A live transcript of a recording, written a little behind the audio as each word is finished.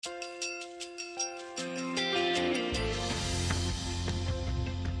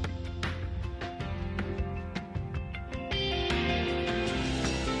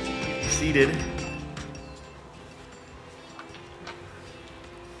seated.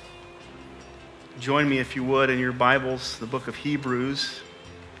 Join me, if you would, in your Bibles, the book of Hebrews.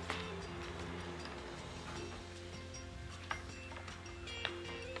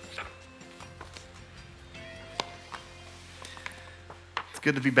 It's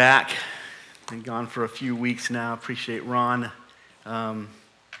good to be back. Been gone for a few weeks now. Appreciate Ron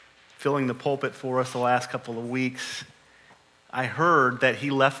filling the pulpit for us the last couple of weeks. I heard that he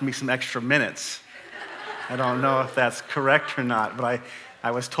left me some extra minutes. I don't know if that's correct or not, but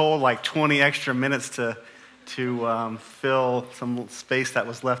I was told like 20 extra minutes to fill some space that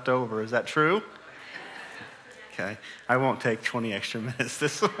was left over. Is that true? Okay. I won't take 20 extra minutes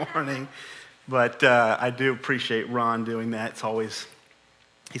this morning, but I do appreciate Ron doing that.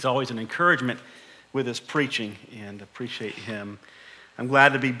 He's always an encouragement with his preaching, and appreciate him. I'm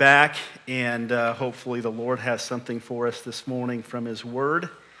glad to be back, and hopefully the Lord has something for us this morning from his word.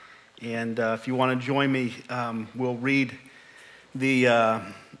 And if you want to join me, we'll read the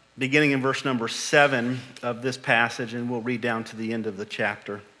beginning in verse number 7 of this passage, and we'll read down to the end of the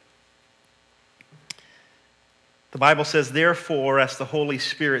chapter. The Bible says, "Therefore, as the Holy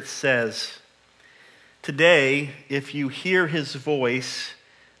Spirit says, today, if you hear his voice,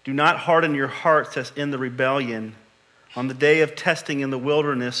 do not harden your hearts as in the rebellion, on the day of testing in the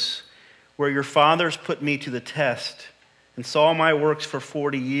wilderness, where your fathers put me to the test and saw my works for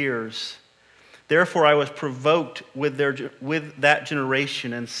 40 years. Therefore I was provoked with that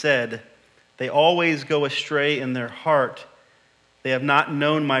generation and said, they always go astray in their heart. They have not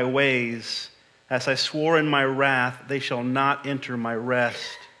known my ways. As I swore in my wrath, they shall not enter my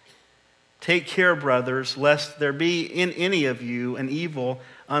rest. Take care, brothers, lest there be in any of you an evil,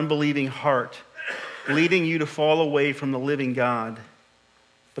 unbelieving heart, leading you to fall away from the living God.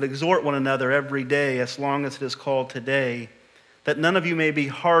 But exhort one another every day, as long as it is called today, that none of you may be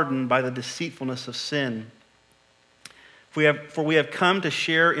hardened by the deceitfulness of sin. For we have come to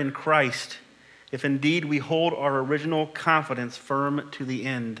share in Christ, if indeed we hold our original confidence firm to the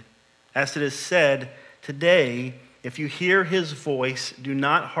end. As it is said, today, if you hear his voice, do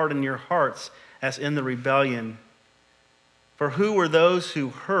not harden your hearts as in the rebellion. For who were those who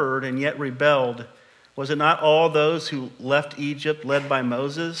heard and yet rebelled? Was it not all those who left Egypt led by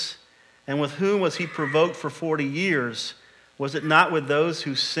Moses? And with whom was he provoked for 40 years? Was it not with those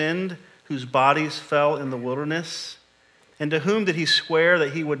who sinned, whose bodies fell in the wilderness? And to whom did he swear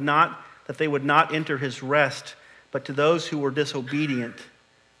that they would not enter his rest, but to those who were disobedient?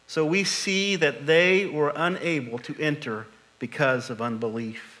 So we see that they were unable to enter because of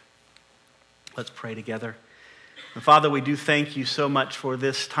unbelief." Let's pray together. And Father, we do thank you so much for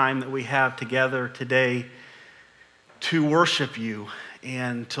this time that we have together today to worship you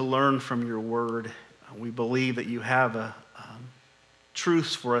and to learn from your word. We believe that you have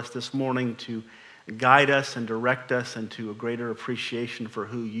truths for us this morning to guide us and direct us into a greater appreciation for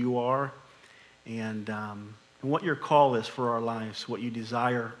who you are and what your call is for our lives, what you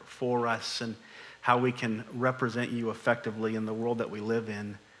desire for us, and how we can represent you effectively in the world that we live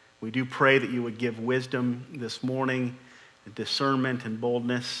in. We do pray that you would give wisdom this morning, discernment and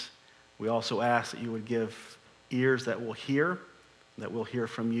boldness. We also ask that you would give ears that will hear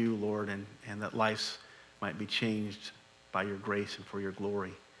from you, Lord, and that lives might be changed by your grace and for your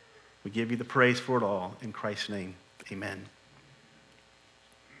glory. We give you the praise for it all. In Christ's name, amen.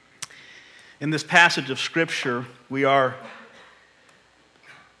 In this passage of Scripture, we are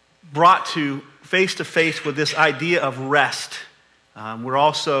brought to face with this idea of rest.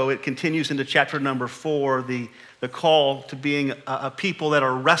 It continues into chapter number 4, the call to being a people that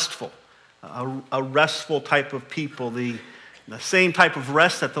are restful, a restful type of people, the same type of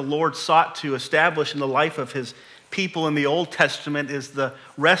rest that the Lord sought to establish in the life of his people in the Old Testament is the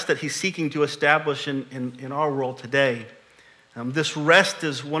rest that he's seeking to establish in our world today. This rest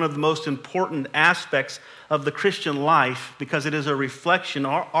is one of the most important aspects of the Christian life because it is a reflection,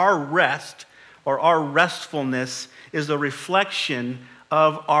 our rest or our restfulness is a reflection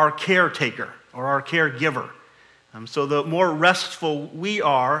of our caretaker or our caregiver. So the more restful we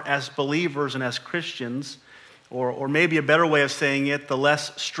are as believers and as Christians, or maybe a better way of saying it, the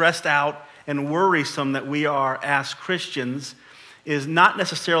less stressed out and worrisome that we are as Christians, is not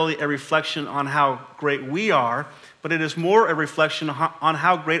necessarily a reflection on how great we are, but it is more a reflection on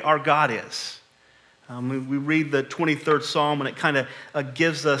how great our God is. We read the 23rd Psalm, and it kind of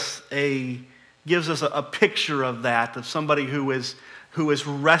gives us a picture of that, of somebody who is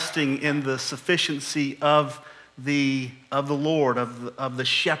resting in the sufficiency of the Lord, of the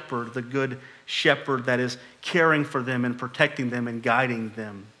shepherd, the good shepherd that is caring for them and protecting them and guiding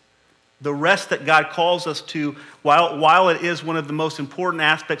them. The rest that God calls us to, while it is one of the most important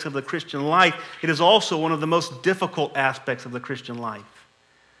aspects of the Christian life, it is also one of the most difficult aspects of the Christian life.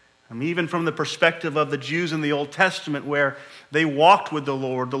 Even from the perspective of the Jews in the Old Testament, where they walked with the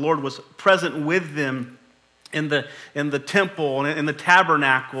Lord was present with them in the temple and in the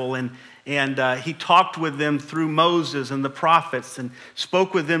tabernacle, and he talked with them through Moses and the prophets and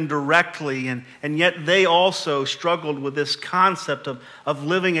spoke with them directly, and yet they also struggled with this concept of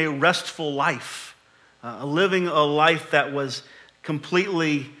living a restful life, living a life that was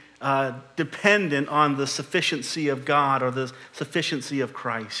completely dependent on the sufficiency of God or the sufficiency of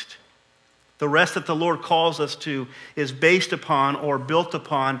Christ. The rest that the Lord calls us to is based upon or built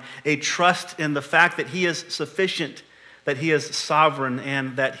upon a trust in the fact that He is sufficient, that He is sovereign,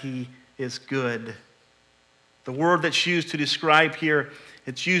 and that He is good. The word that's used to describe here,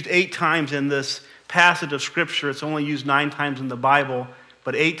 it's used 8 times in this passage of Scripture. It's only used 9 times in the Bible,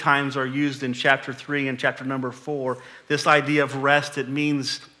 but 8 times are used in chapter 3 and chapter number 4. This idea of rest, it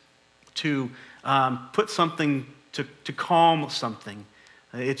means to put something, to calm something.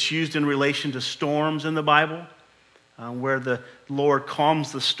 It's used in relation to storms in the Bible, where the Lord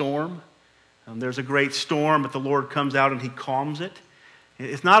calms the storm. There's a great storm, but the Lord comes out and He calms it.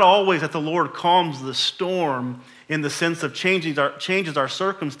 It's not always that the Lord calms the storm in the sense of changes our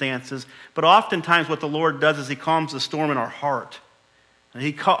circumstances, but oftentimes what the Lord does is He calms the storm in our heart. And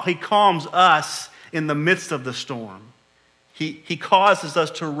He calms us in the midst of the storm. He causes us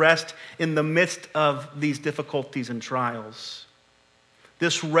to rest in the midst of these difficulties and trials.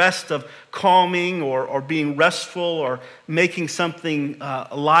 This rest of calming or being restful or making something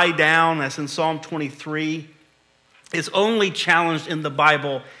lie down, as in Psalm 23, is only challenged in the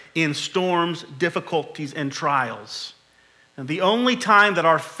Bible in storms, difficulties, and trials. And the only time that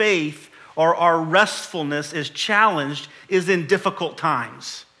our faith or our restfulness is challenged is in difficult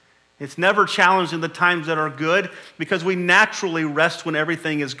times. It's never challenged in the times that are good, because we naturally rest when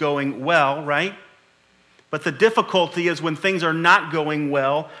everything is going well, right? But the difficulty is when things are not going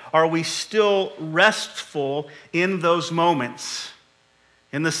well, are we still restful in those moments?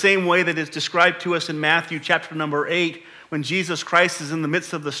 In the same way that is described to us in Matthew chapter number 8, when Jesus Christ is in the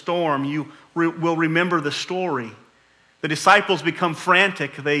midst of the storm, you will remember the story. The disciples become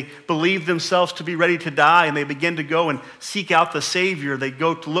frantic. They believe themselves to be ready to die, and they begin to go and seek out the Savior. They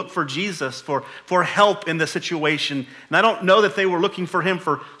go to look for Jesus for help in the situation. And I don't know that they were looking for Him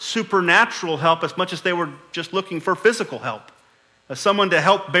for supernatural help as much as they were just looking for physical help, as someone to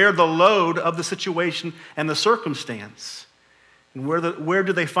help bear the load of the situation and the circumstance. And where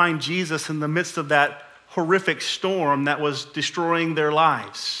do they find Jesus in the midst of that horrific storm that was destroying their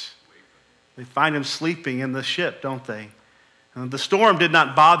lives? They find Him sleeping in the ship, don't they? And the storm did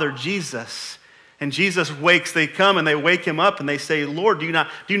not bother Jesus. And Jesus wakes, they come and they wake Him up and they say, Lord, do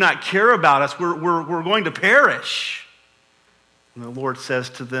you not care about us? We're going to perish. And the Lord says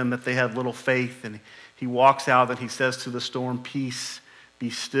to them that they had little faith. And He walks out and He says to the storm, peace, be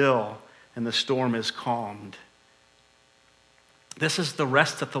still. And the storm is calmed. This is the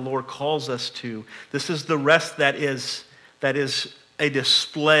rest that the Lord calls us to. This is the rest that is a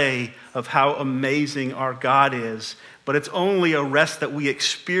display of how amazing our God is. But it's only a rest that we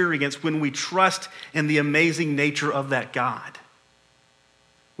experience when we trust in the amazing nature of that God.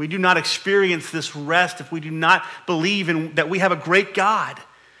 We do not experience this rest if we do not believe in that we have a great God,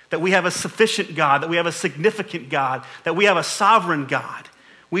 that we have a sufficient God, that we have a significant God, that we have a sovereign God.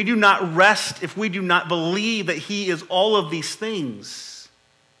 We do not rest if we do not believe that He is all of these things.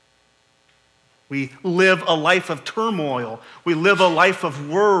 We live a life of turmoil. We live a life of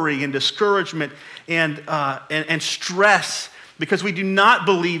worry and discouragement and stress because we do not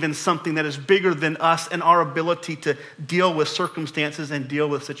believe in something that is bigger than us and our ability to deal with circumstances and deal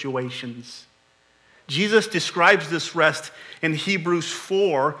with situations. Jesus describes this rest in Hebrews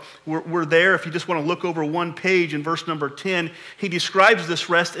 4. We're there if you just want to look over one page in verse number 10. He describes this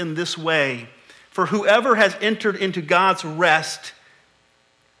rest in this way. For whoever has entered into God's rest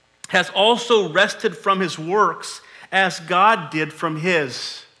has also rested from his works as God did from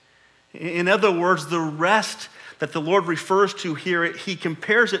His. In other words, the rest that the Lord refers to here, He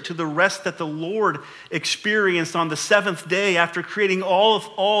compares it to the rest that the Lord experienced on the 7th day after creating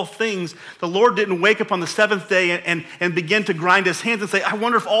all things. The Lord didn't wake up on the 7th day and begin to grind His hands and say, I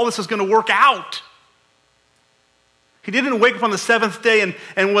wonder if all this is going to work out. He didn't wake up on the 7th day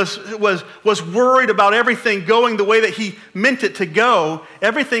and was worried about everything going the way that He meant it to go.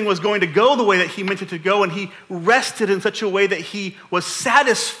 Everything was going to go the way that He meant it to go, and He rested in such a way that He was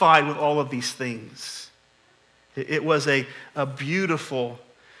satisfied with all of these things. It was a beautiful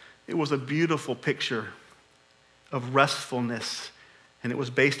picture of restfulness And it was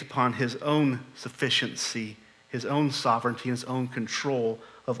based upon his own sufficiency, his own sovereignty, his own control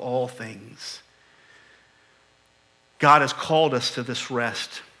of all things. God has called us to this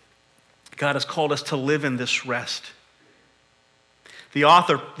rest. God has called us to live in this rest. The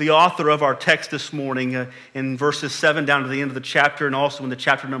author of our text this morning, in verses 7 down to the end of the chapter, and also in the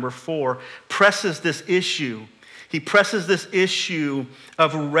chapter number 4, presses this issue. He presses this issue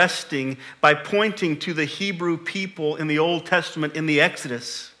of resting by pointing to the Hebrew people in the Old Testament in the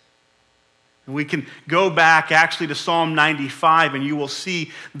Exodus. And we can go back actually to Psalm 95, and you will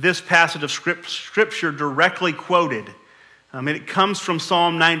see this passage of Scripture directly quoted. It comes from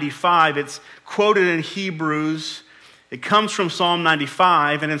Psalm 95. It's quoted in Hebrews. It comes from Psalm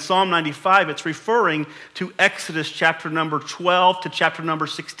 95, and in Psalm 95, it's referring to Exodus chapter number 12 to chapter number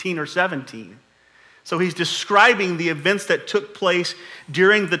 16 or 17. So he's describing the events that took place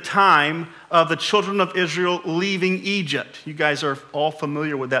during the time of the children of Israel leaving Egypt. You guys are all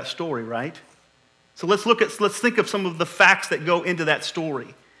familiar with that story, right? So let's think of some of the facts that go into that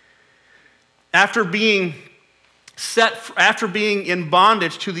story. After being in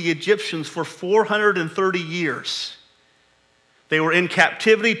bondage to the Egyptians for 430 years, they were in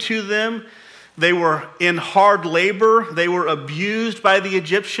captivity to them. They were in hard labor. They were abused by the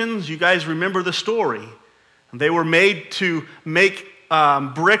Egyptians. You guys remember the story. They were made to make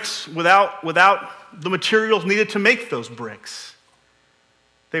bricks without the materials needed to make those bricks.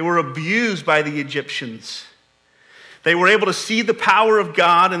 They were abused by the Egyptians. They were able to see the power of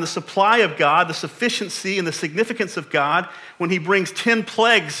God and the supply of God, the sufficiency and the significance of God when he brings 10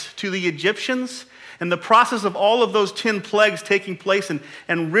 plagues to the Egyptians. And the process of all of those 10 plagues taking place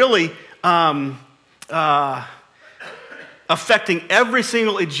and really affecting every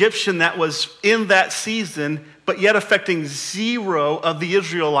single Egyptian that was in that season, but yet affecting zero of the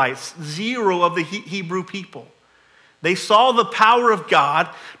Israelites, zero of the Hebrew people. They saw the power of God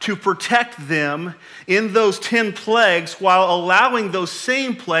to protect them in those 10 plagues while allowing those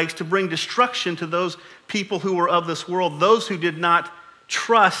same plagues to bring destruction to those people who were of this world, those who did not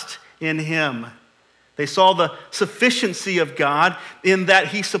trust in him. They saw the sufficiency of God in that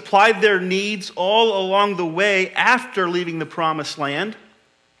he supplied their needs all along the way after leaving the promised land.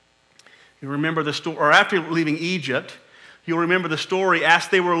 You remember the story, or after leaving Egypt, you'll remember the story. As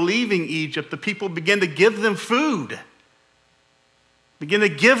they were leaving Egypt, the people began to give them food, begin to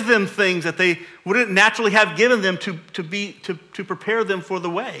give them things that they wouldn't naturally have given them to prepare them for the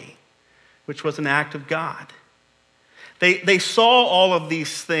way, which was an act of God. They saw all of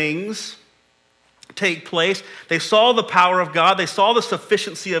these things take place. They saw the power of God. They saw the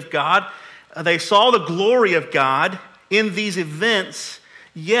sufficiency of God. They saw the glory of God in these events,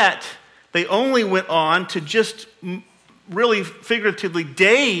 yet they only went on to just really figuratively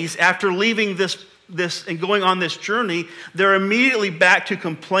days after leaving this and going on this journey, they're immediately back to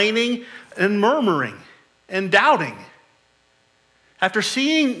complaining and murmuring and doubting. After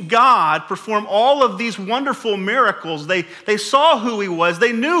seeing God perform all of these wonderful miracles, they saw who he was,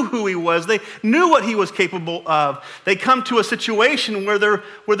 they knew who he was, they knew what he was capable of. They come to a situation where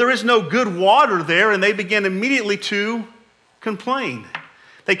there is no good water there, and they begin immediately to complain.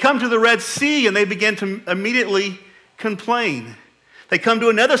 They come to the Red Sea, and they begin to immediately complain. They come to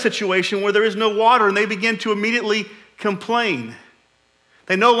another situation where there is no water, and they begin to immediately complain.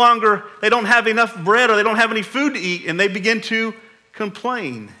 They don't have enough bread, or they don't have any food to eat, and they begin to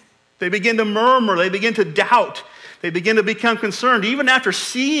complain. They begin to murmur. They begin to doubt. They begin to become concerned. Even after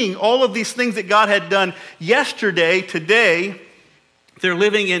seeing all of these things that God had done yesterday, today, they're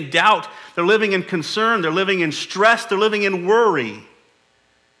living in doubt. They're living in concern. They're living in stress. They're living in worry.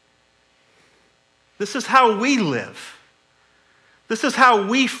 This is how we live. This is how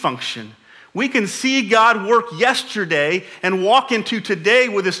we function. We can see God work yesterday and walk into today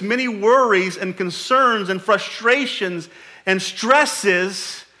with as many worries and concerns and frustrations and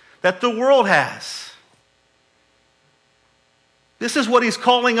stresses that the world has. This is what he's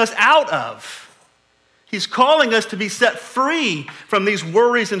calling us out of. He's calling us to be set free from these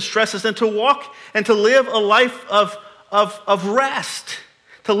worries and stresses and to walk and to live a life of rest,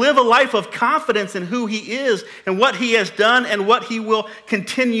 to live a life of confidence in who he is and what he has done and what he will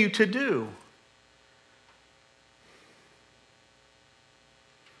continue to do.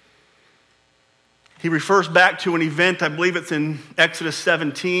 He refers back to an event, I believe it's in Exodus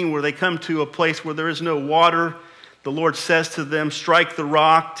 17, where they come to a place where there is no water. The Lord says to them, strike the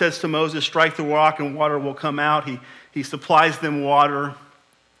rock, says to Moses, strike the rock and water will come out. He supplies them water.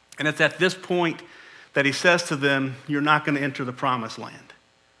 And it's at this point that he says to them, you're not going to enter the promised land.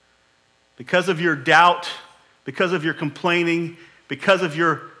 Because of your doubt, because of your complaining, because of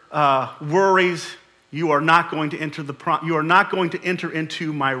your worries, you are not going to enter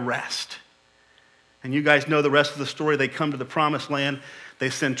into my rest. And you guys know the rest of the story. They come to the promised land. They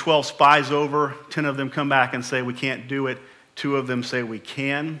send 12 spies over. 10 of them come back and say, we can't do it. 2 of them say we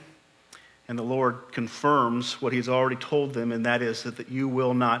can. And the Lord confirms what he's already told them, and that is that you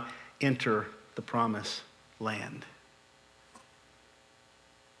will not enter the promised land.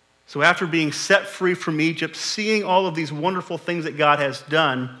 So after being set free from Egypt, seeing all of these wonderful things that God has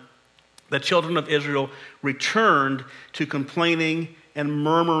done, the children of Israel returned to complaining and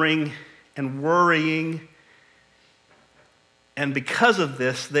murmuring and worrying. And because of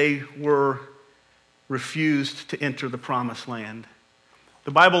this, they were refused to enter the promised land.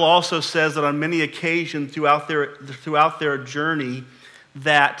 The Bible also says that on many occasions throughout their journey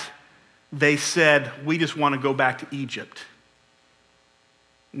that they said, we just want to go back to Egypt.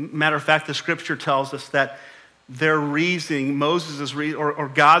 Matter of fact, the scripture tells us that their reasoning,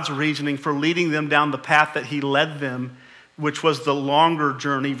 God's reasoning for leading them down the path that he led them, which was the longer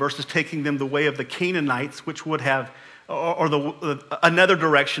journey versus taking them the way of the Canaanites, which would have, another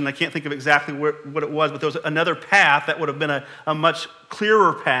direction. I can't think of exactly what it was, but there was another path that would have been a much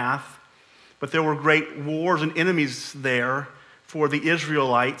clearer path. But there were great wars and enemies there for the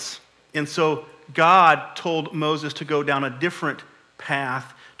Israelites. And so God told Moses to go down a different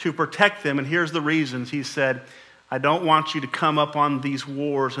path to protect them. And here's the reasons. He said, I don't want you to come up on these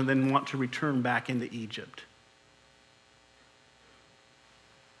wars and then want to return back into Egypt.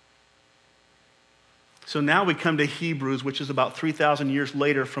 So now we come to Hebrews, which is about 3,000 years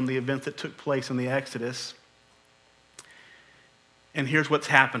later from the event that took place in the Exodus. And here's what's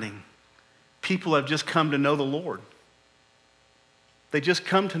happening. People have just come to know the Lord. They just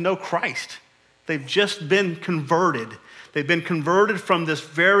come to know Christ. They've just been converted. They've been converted from this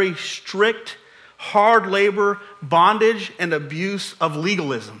very strict, hard labor, bondage, and abuse of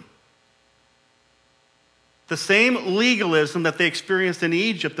legalism. The same legalism that they experienced in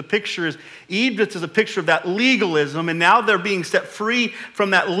Egypt. The picture is, Egypt is a picture of that legalism, and now they're being set free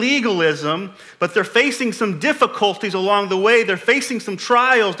from that legalism, but they're facing some difficulties along the way. They're facing some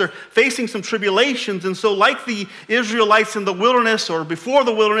trials. They're facing some tribulations. And so like the Israelites in the wilderness or before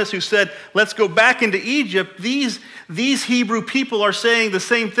the wilderness who said, let's go back into Egypt, these Hebrew people are saying the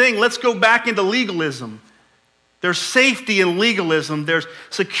same thing. Let's go back into legalism. There's safety in legalism. There's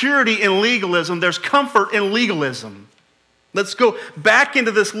security in legalism. There's comfort in legalism. Let's go back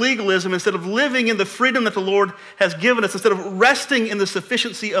into this legalism instead of living in the freedom that the Lord has given us, instead of resting in the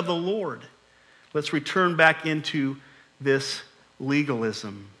sufficiency of the Lord. Let's return back into this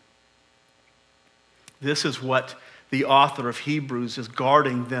legalism. This is what the author of Hebrews is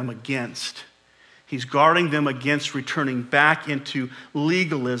guarding them against. He's guarding them against returning back into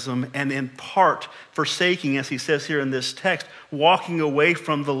legalism and in part forsaking, as he says here in this text, walking away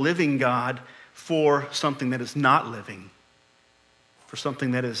from the living God for something that is not living, for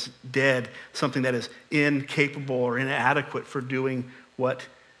something that is dead, something that is incapable or inadequate for doing what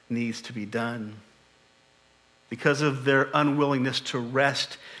needs to be done. Because of their unwillingness to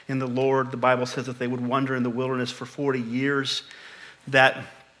rest in the Lord, the Bible says that they would wander in the wilderness for 40 years, that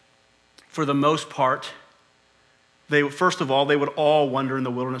for the most part, they would all wander in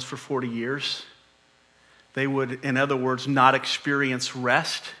the wilderness for 40 years. They would, in other words, not experience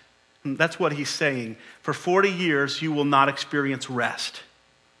rest. And that's what he's saying. For 40 years, you will not experience rest.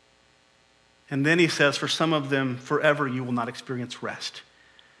 And then he says, for some of them, forever you will not experience rest.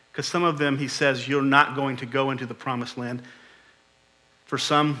 Because some of them, he says, you're not going to go into the promised land. For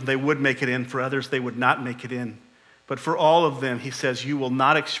some, they would make it in. For others, they would not make it in. But for all of them, he says, you will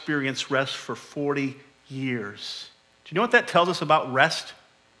not experience rest for 40 years. Do you know what that tells us about rest?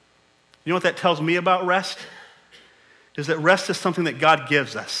 You know what that tells me about rest? Is that rest is something that God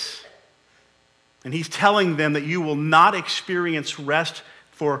gives us. And he's telling them that you will not experience rest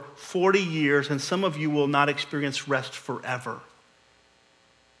for 40 years, and some of you will not experience rest forever.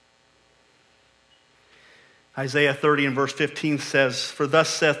 Isaiah 30 and verse 15 says, for thus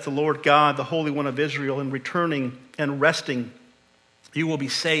saith the Lord God, the Holy One of Israel, in returning and resting, you will be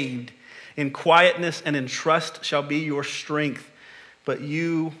saved. In quietness and in trust shall be your strength, but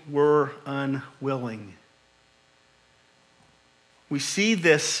you were unwilling. We see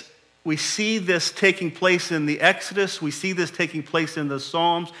this taking place in the Exodus. We see this taking place in the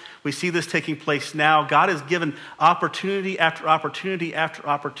Psalms. We see this taking place now. God has given opportunity after opportunity after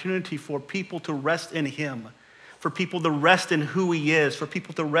opportunity for people to rest in him, for people to rest in who he is, for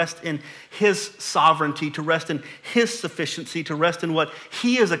people to rest in his sovereignty, to rest in his sufficiency, to rest in what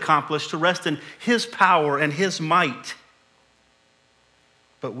he has accomplished, to rest in his power and his might.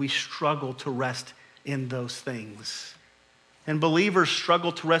 But we struggle to rest in those things. And believers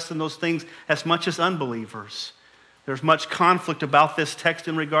struggle to rest in those things as much as unbelievers. There's much conflict about this text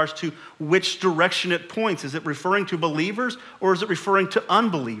in regards to which direction it points. Is it referring to believers or is it referring to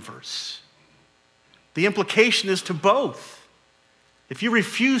unbelievers? The implication is to both. If you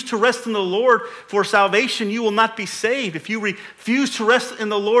refuse to rest in the Lord for salvation, you will not be saved. If you refuse to rest in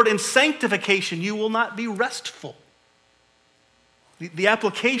the Lord in sanctification, you will not be restful. The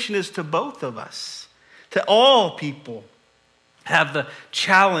application is to both of us. To all people have the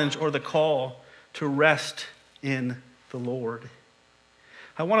challenge or the call to rest in the Lord.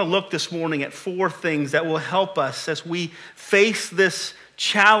 I want to look this morning at 4 things that will help us as we face this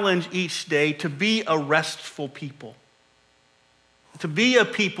challenge each day to be a restful people. To be a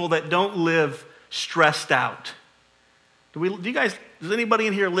people that don't live stressed out. Does anybody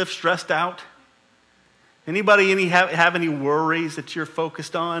in here live stressed out? Anybody have any worries that you're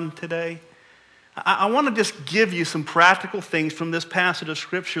focused on today? I want to just give you some practical things from this passage of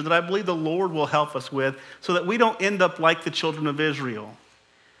Scripture that I believe the Lord will help us with so that we don't end up like the children of Israel.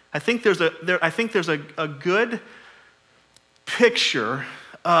 I think there's a good picture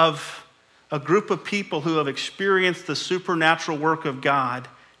of a group of people who have experienced the supernatural work of God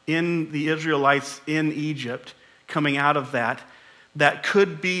in the Israelites in Egypt, coming out of that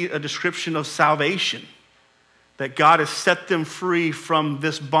could be a description of salvation. That God has set them free from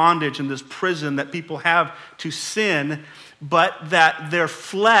this bondage and this prison that people have to sin, but that their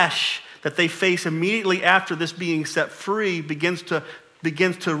flesh that they face immediately after this being set free begins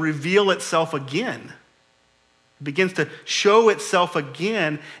to reveal itself again. Begins to show itself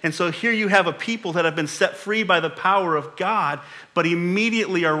again. And so here you have a people that have been set free by the power of God, but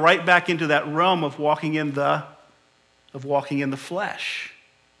immediately are right back into that realm of walking in the flesh,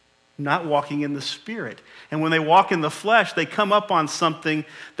 not walking in the Spirit. And when they walk in the flesh, they come up on something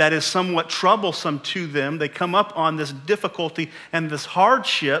that is somewhat troublesome to them. They come up on this difficulty and this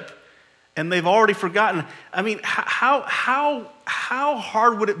hardship, and they've already forgotten. I mean, how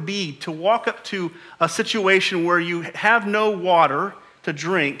hard would it be to walk up to a situation where you have no water to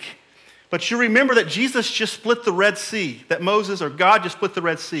drink, but you remember that Jesus just split the Red Sea, that Moses or God just split the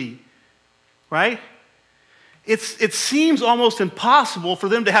Red Sea, right? It seems almost impossible for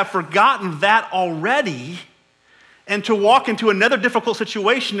them to have forgotten that already and to walk into another difficult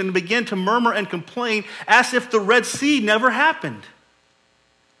situation and begin to murmur and complain as if the Red Sea never happened.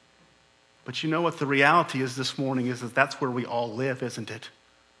 But you know what the reality is this morning is that that's where we all live, isn't it?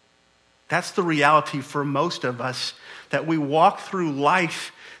 That's the reality for most of us, that we walk through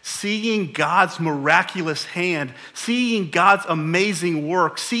life seeing God's miraculous hand, seeing God's amazing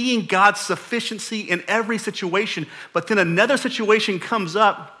work, seeing God's sufficiency in every situation. But then another situation comes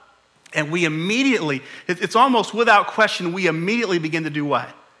up and we immediately, it's almost without question, we immediately begin to do what?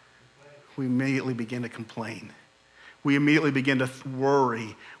 We immediately begin to complain. We immediately begin to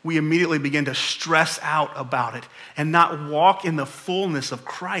worry. We immediately begin to stress out about it and not walk in the fullness of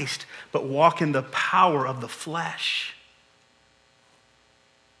Christ, but walk in the power of the flesh.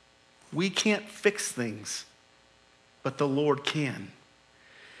 We can't fix things, but the Lord can.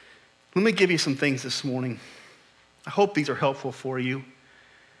 Let me give you some things this morning. I hope these are helpful for you.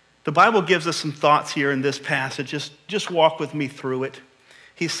 The Bible gives us some thoughts here in this passage. Just walk with me through it.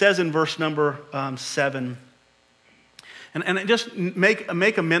 He says in verse number 7, and just make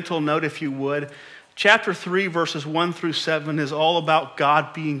a mental note if you would. Chapter 3, verses 1 through 7 is all about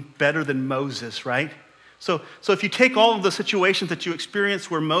God being better than Moses, right? So if you take all of the situations that you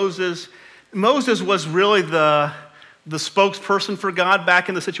experienced where Moses was really the spokesperson for God back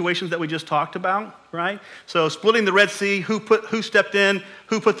in the situations that we just talked about, right? So splitting the Red Sea, who stepped in,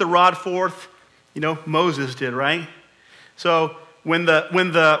 who put the rod forth? Moses did, right? So when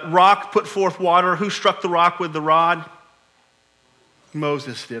the rock put forth water, who struck the rock with the rod?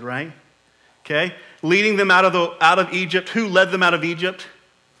 Moses did, right? Okay. Leading them out of Egypt, who led them out of Egypt?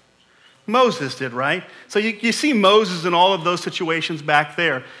 Moses did, right? So you see Moses in all of those situations back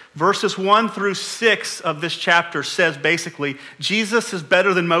there. Verses 1 through 6 of this chapter says basically, Jesus is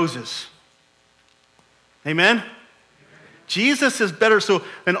better than Moses. Amen? Jesus is better. So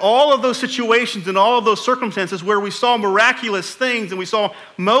in all of those situations, in all of those circumstances where we saw miraculous things and we saw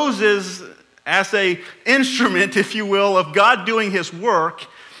Moses as an instrument, if you will, of God doing his work,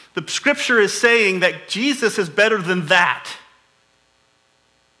 the scripture is saying that Jesus is better than that.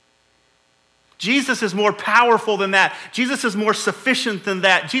 Jesus is more powerful than that. Jesus is more sufficient than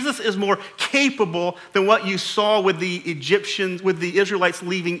that. Jesus is more capable than what you saw with the Egyptians, with the Israelites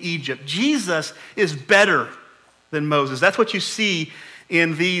leaving Egypt. Jesus is better than Moses. That's what you see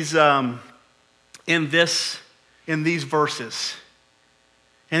in these verses.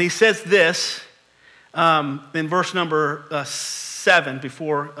 And he says this, in verse number 6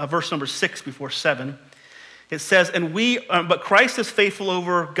 before 7, it says, but Christ is faithful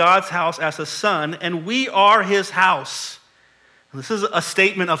over God's house as a son, and we are his house. This is a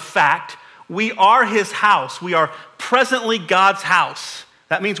statement of fact. We are his house. We are presently God's house.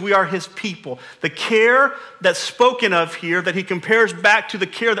 That means we are his people. The care that's spoken of here, that he compares back to the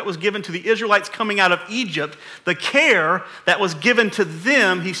care that was given to the Israelites coming out of Egypt, the care that was given to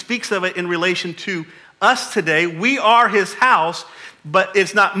them, he speaks of it in relation to us today. We are his house, but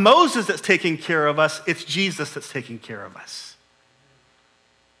it's not Moses that's taking care of us, it's Jesus that's taking care of us.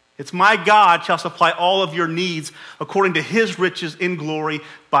 It's my God shall supply all of your needs according to his riches in glory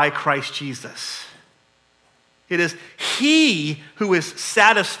by Christ Jesus. It is he who is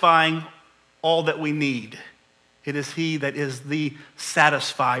satisfying all that we need. It is he that is the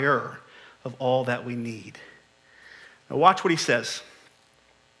satisfier of all that we need. Now watch what he says.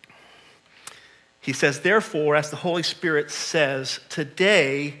 He says, therefore, as the Holy Spirit says,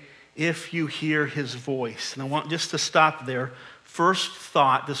 today, if you hear his voice. And I want just to stop there. First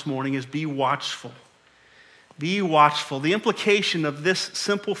thought this morning is be watchful. Be watchful. The implication of this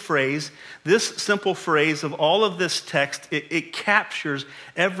simple phrase of all of this text, it captures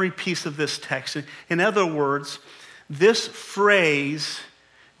every piece of this text. In other words, this phrase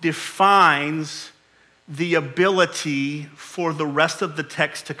defines the ability for the rest of the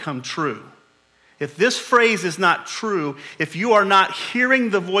text to come true. If this phrase is not true, if you are not hearing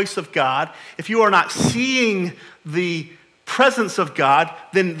the voice of God, if you are not seeing the presence of God,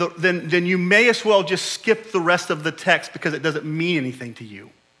 then you may as well just skip the rest of the text because it doesn't mean anything to you.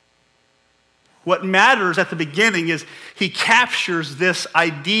 What matters at the beginning is he captures this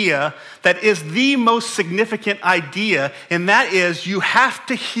idea that is the most significant idea, and that is you have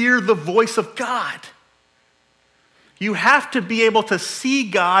to hear the voice of God. You have to be able to see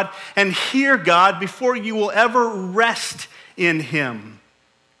God and hear God before you will ever rest in him.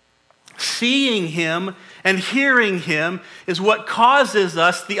 Seeing him and hearing him is what causes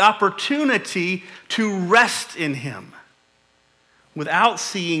us the opportunity to rest in him. Without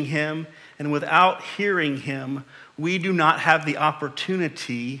seeing him and without hearing him, we do not have the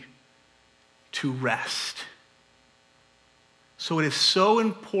opportunity to rest. So it is so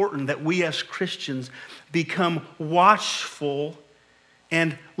important that we as Christians become watchful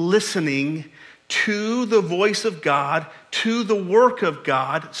and listening to the voice of God, to the work of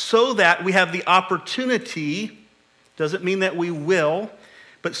God, so that we have the opportunity, doesn't mean that we will,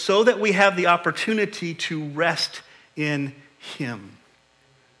 but so that we have the opportunity to rest in him.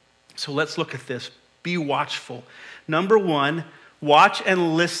 So let's look at this. Be watchful. Number one, watch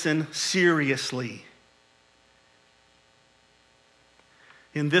and listen seriously.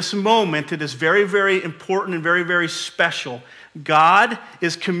 In this moment, it is very, very important and very, very special. God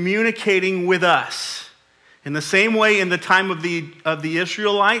is communicating with us. In the same way in the time of the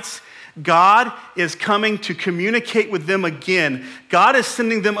Israelites, God is coming to communicate with them again. God is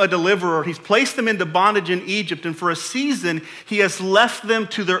sending them a deliverer. He's placed them into bondage in Egypt, and for a season, he has left them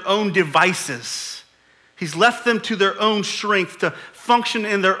to their own devices. He's left them to their own strength to function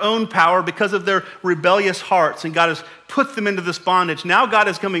in their own power because of their rebellious hearts, and God has put them into this bondage. Now God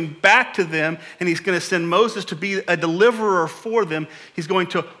is coming back to them, and he's going to send Moses to be a deliverer for them. He's going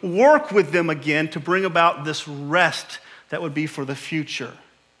to work with them again to bring about this rest that would be for the future.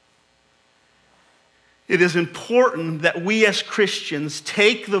 It is important that we as Christians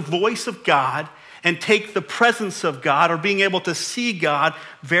take the voice of God and take the presence of God, or being able to see God,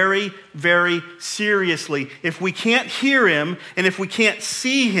 very, very seriously. If we can't hear him and if we can't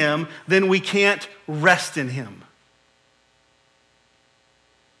see him, then we can't rest in him.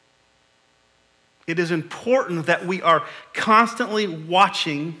 It is important that we are constantly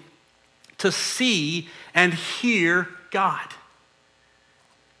watching to see and hear God.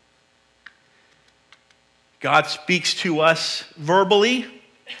 God speaks to us verbally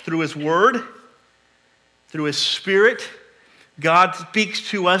through his word, through his spirit. God speaks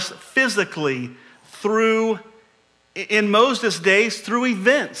to us physically through, in Moses' days, through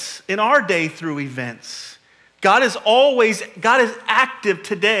events. In our day, through events. God is active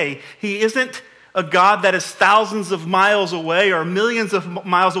today. He isn't a God that is thousands of miles away or millions of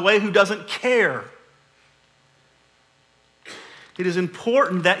miles away who doesn't care. It is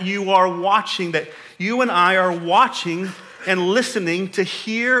important that you are watching, that you and I are watching and listening to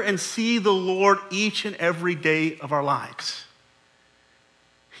hear and see the Lord each and every day of our lives.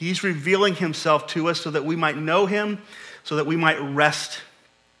 He's revealing himself to us so that we might know him, so that we might rest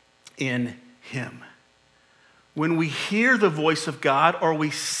in him. When we hear the voice of God or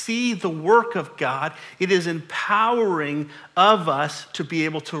we see the work of God, it is empowering of us to be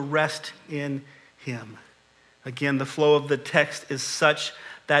able to rest in him. Again, the flow of the text is such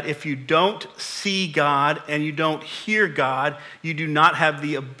that if you don't see God and you don't hear God, you do not have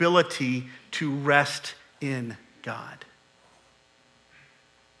the ability to rest in God.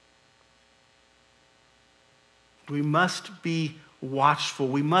 We must be watchful.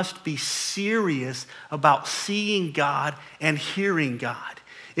 We must be serious about seeing God and hearing God.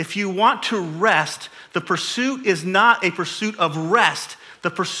 If you want to rest, the pursuit is not a pursuit of rest.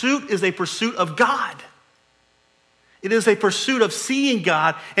 The pursuit is a pursuit of God. It is a pursuit of seeing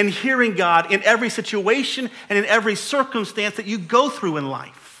God and hearing God in every situation and in every circumstance that you go through in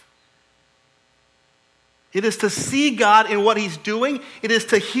life. It is to see God in what he's doing. It is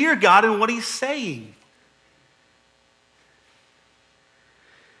to hear God in what he's saying.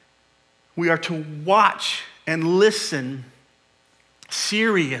 We are to watch and listen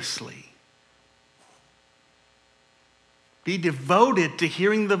seriously. Be devoted to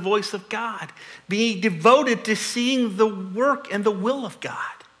hearing the voice of God. Be devoted to seeing the work and the will of God.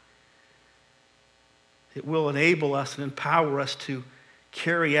 It will enable us and empower us to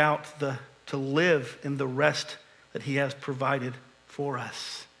carry out to live in the rest that he has provided for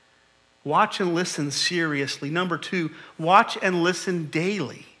us. Watch and listen seriously. Number 2, watch and listen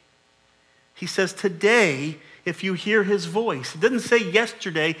daily. He says today, if you hear his voice. It doesn't say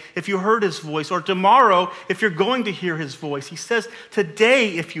yesterday if you heard his voice, or tomorrow if you're going to hear his voice. He says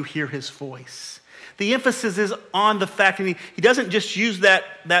today if you hear his voice. The emphasis is on the fact, and he doesn't just use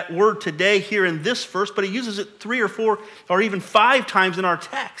that word today here in this verse, but he uses it 3 or 4 or even 5 times in our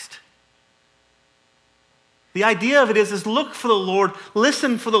text. The idea of it is look for the Lord,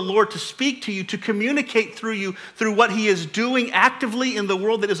 listen for the Lord to speak to you, to communicate through you, through what he is doing actively in the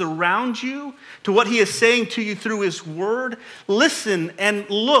world that is around you, to what he is saying to you through his word. Listen and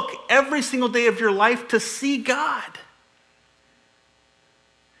look every single day of your life to see God.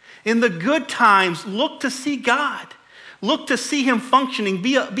 In the good times, look to see God. Look to see him functioning.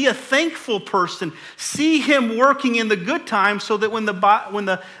 Be a thankful person. See him working in the good times so that when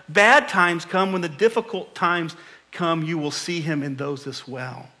the bad times come, when the difficult times come, you will see him in those as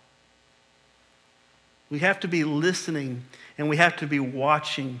well. We have to be listening and we have to be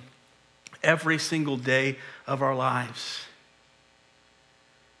watching every single day of our lives.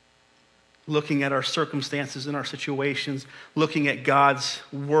 Looking at our circumstances and our situations, looking at God's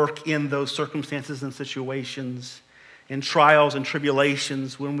work in those circumstances and situations. In trials and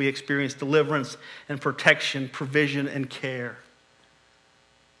tribulations, when we experience deliverance and protection, provision and care.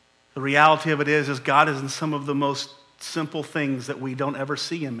 The reality of it is God is in some of the most simple things that we don't ever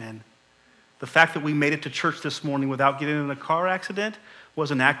see him in. The fact that we made it to church this morning without getting in a car accident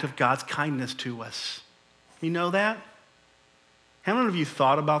was an act of God's kindness to us. You know that? How many of you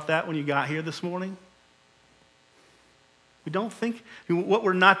thought about that when you got here this morning? We don't think, what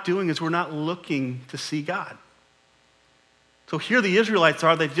we're not doing is we're not looking to see God. So here the Israelites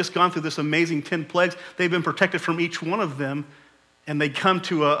are, they've just gone through this amazing 10 plagues. They've been protected from each one of them, and they come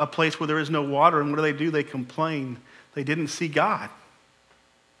to a place where there is no water, and what do? They complain. They didn't see God.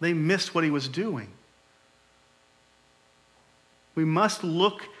 They missed what he was doing. We must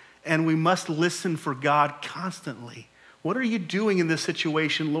look and we must listen for God constantly. What are you doing in this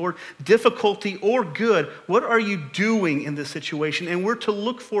situation, Lord? Difficulty or good, what are you doing in this situation? And we're to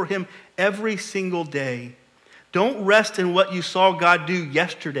look for him every single day. Don't rest in what you saw God do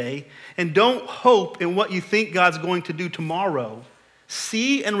yesterday, and don't hope in what you think God's going to do tomorrow.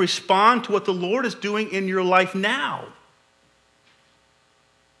 See and respond to what the Lord is doing in your life now.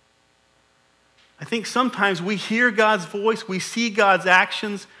 I think sometimes we hear God's voice, we see God's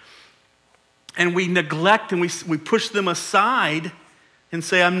actions, and we neglect and we push them aside and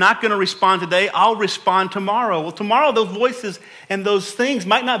say, I'm not going to respond today, I'll respond tomorrow. Well, tomorrow those voices and those things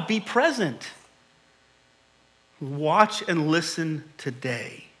might not be present. Watch and listen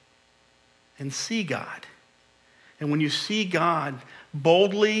today and see God. And when you see God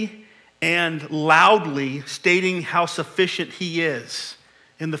boldly and loudly stating how sufficient he is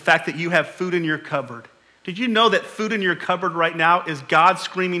in the fact that you have food in your cupboard. Did you know that food in your cupboard right now is God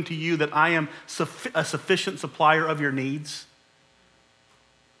screaming to you that I am a sufficient supplier of your needs?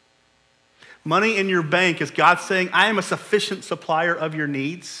 Money in your bank is God saying, I am a sufficient supplier of your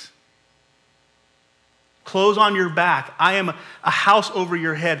needs. Clothes on your back. I am a house over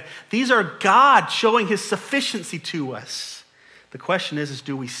your head. These are God showing his sufficiency to us. The question is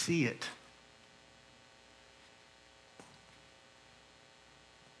do we see it?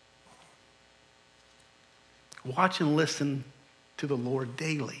 Watch and listen to the Lord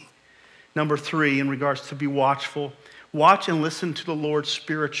daily. Number 3, in regards to be watchful, watch and listen to the Lord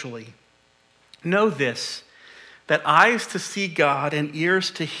spiritually. Know this, that eyes to see God and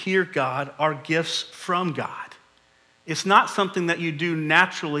ears to hear God are gifts from God. It's not something that you do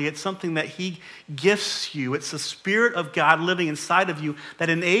naturally. It's something that he gifts you. It's the Spirit of God living inside of you that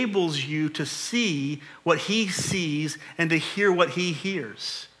enables you to see what he sees and to hear what he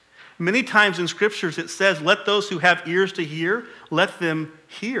hears. Many times in scriptures it says, let those who have ears to hear, let them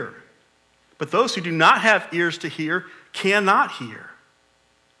hear. But those who do not have ears to hear cannot hear.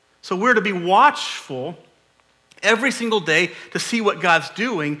 So we're to be watchful every single day to see what God's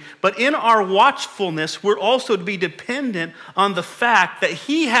doing. But in our watchfulness, we're also to be dependent on the fact that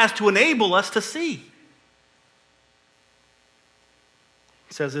he has to enable us to see.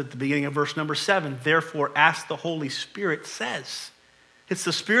 It says at the beginning of verse number 7, therefore ask the Holy Spirit says. It's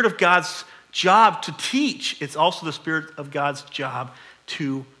the Spirit of God's job to teach. It's also the Spirit of God's job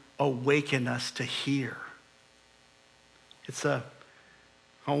to awaken us to hear. It's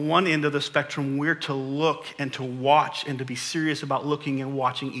on one end of the spectrum, we're to look and to watch and to be serious about looking and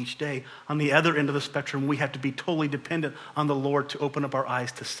watching each day. On the other end of the spectrum, we have to be totally dependent on the Lord to open up our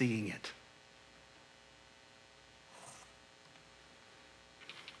eyes to seeing it.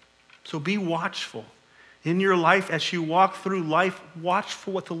 So be watchful. In your life, as you walk through life, watch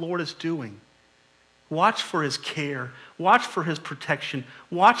for what the Lord is doing. Watch for his care. Watch for his protection.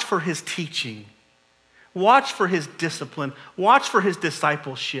 Watch for his teaching. Watch for his discipline. Watch for his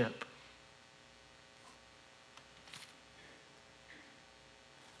discipleship.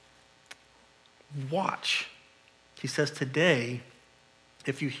 Watch. He says today,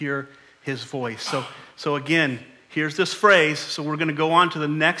 if you hear his voice. So again, here's this phrase. So we're going to go on to the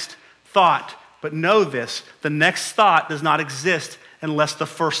next thought. But know this, the next thought does not exist unless the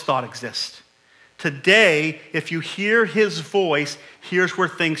first thought exists. Today, if you hear his voice, here's where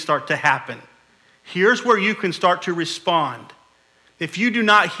things start to happen. Here's where you can start to respond. If you do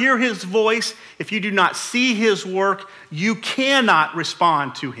not hear his voice, if you do not see his work, you cannot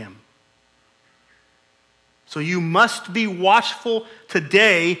respond to him. So you must be watchful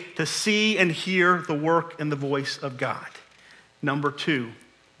today to see and hear the work and the voice of God. Number 2,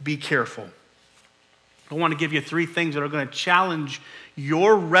 be careful. I want to give you 3 things that are going to challenge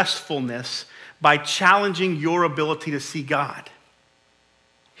your restfulness by challenging your ability to see God.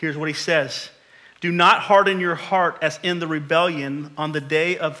 Here's what he says. Do not harden your heart as in the rebellion on the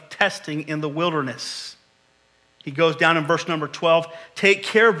day of testing in the wilderness. He goes down in verse number 12. Take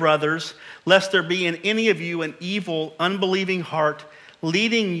care, brothers, lest there be in any of you an evil, unbelieving heart,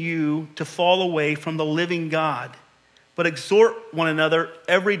 leading you to fall away from the living God. But exhort one another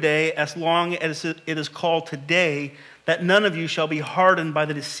every day as long as it is called today, that none of you shall be hardened by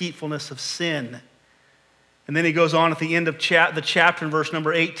the deceitfulness of sin. And then he goes on at the end of the chapter in verse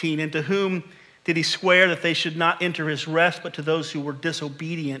number 18, and to whom did he swear that they should not enter his rest, but to those who were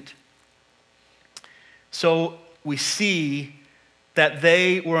disobedient? So we see that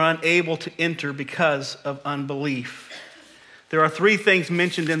they were unable to enter because of unbelief. There are 3 things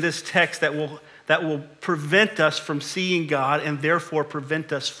mentioned in this text that will prevent us from seeing God and therefore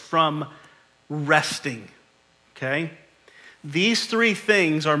prevent us from resting. Okay? These 3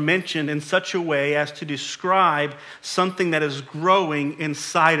 things are mentioned in such a way as to describe something that is growing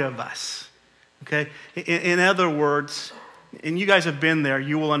inside of us. Okay? In other words, and you guys have been there,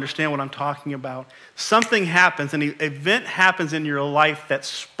 you will understand what I'm talking about. Something happens, an event happens in your life that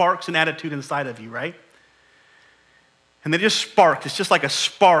sparks an attitude inside of you, right? And they just spark. It's just like a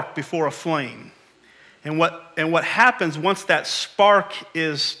spark before a flame. And what happens once that spark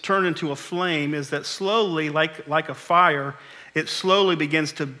is turned into a flame is that slowly, like a fire, it slowly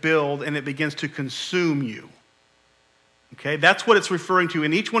begins to build and it begins to consume you. Okay, that's what it's referring to.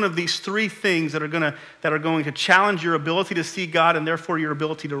 In each one of these 3 things that are going to challenge your ability to see God and therefore your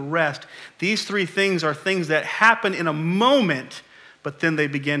ability to rest, these 3 things are things that happen in a moment, but then they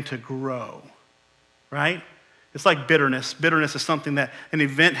begin to grow, right? It's like bitterness. Bitterness is something that an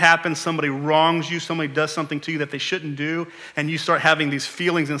event happens, somebody wrongs you, somebody does something to you that they shouldn't do, and you start having these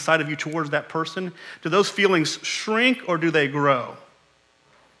feelings inside of you towards that person. Do those feelings shrink or do they grow?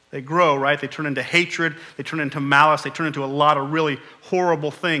 They grow, right? They turn into hatred, they turn into malice, they turn into a lot of really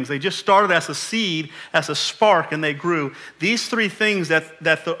horrible things. They just started as a seed, as a spark, and they grew. These 3 things that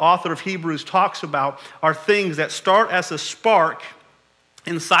the author of Hebrews talks about are things that start as a spark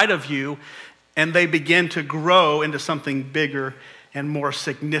inside of you, and they begin to grow into something bigger and more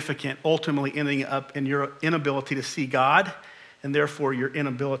significant, ultimately ending up in your inability to see God, and therefore your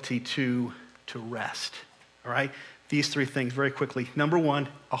inability to rest, all right? These 3 things very quickly. Number 1,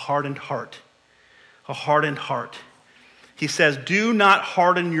 a hardened heart. A hardened heart. He says, do not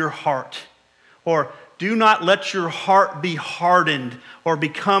harden your heart, or do not let your heart be hardened or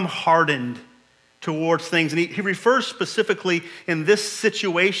become hardened. towards things. And he refers specifically in this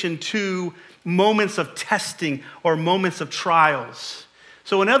situation to moments of testing or moments of trials.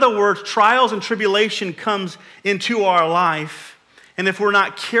 So in other words, trials and tribulation comes into our life. And if we're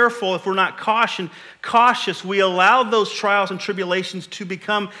not careful, if we're not cautious, we allow those trials and tribulations to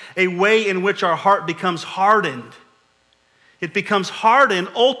become a way in which our heart becomes hardened. It becomes hardened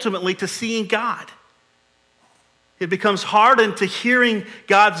ultimately to seeing God. It becomes hardened to hearing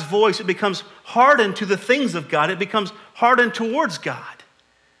God's voice. It becomes hardened to the things of God. It becomes hardened towards God.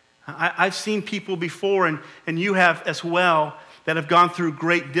 I've seen people before, and you have as well, that have gone through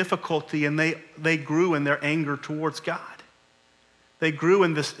great difficulty, and they grew in their anger towards God. They grew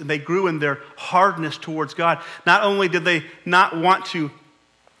in their hardness towards God. Not only did they not want to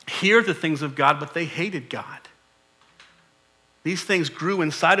hear the things of God, but they hated God. These things grew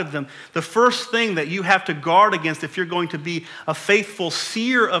inside of them. The first thing that you have to guard against if you're going to be a faithful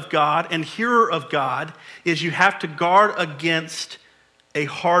seer of God and hearer of God is you have to guard against a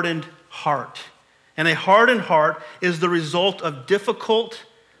hardened heart. And a hardened heart is the result of difficult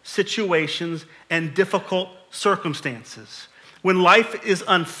situations and difficult circumstances. When life is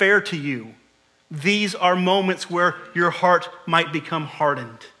unfair to you, these are moments where your heart might become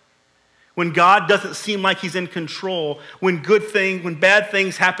hardened. When God doesn't seem like he's in control, when bad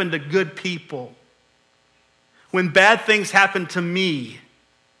things happen to good people, when bad things happen to me,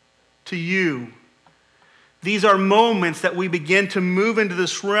 to you, these are moments that we begin to move into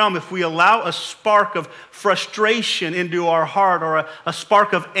this realm if we allow a spark of frustration into our heart, or a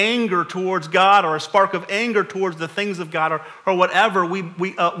spark of anger towards God, or a spark of anger towards the things of God, or whatever.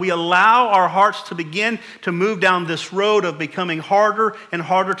 We allow our hearts to begin to move down this road of becoming harder and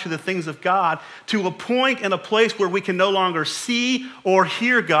harder to the things of God, to a point and a place where we can no longer see or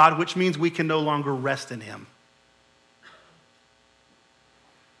hear God, which means we can no longer rest in him.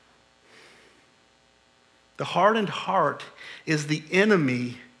 The hardened heart is the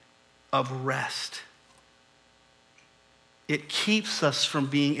enemy of rest. It keeps us from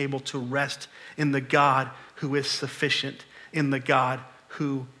being able to rest in the God who is sufficient, in the God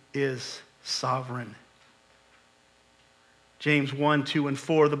who is sovereign. James 1, 2, and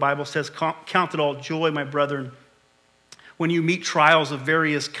 4, the Bible says, "Count it all joy, my brethren, when you meet trials of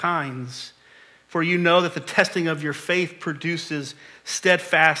various kinds. For you know that the testing of your faith produces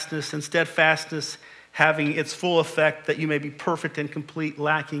steadfastness, and steadfastness having its full effect, that you may be perfect and complete,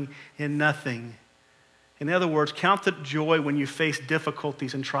 lacking in nothing." In other words, count it joy when you face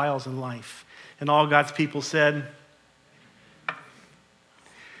difficulties and trials in life. And all God's people said,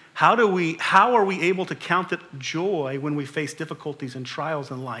 how are we able to count it joy when we face difficulties and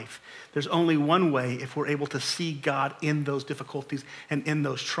trials in life? There's only one way: if we're able to see God in those difficulties and in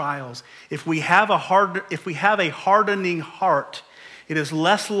those trials. If we have a hardening heart, it is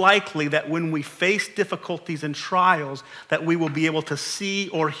less likely that when we face difficulties and trials that we will be able to see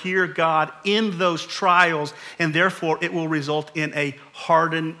or hear God in those trials, and therefore it will result in a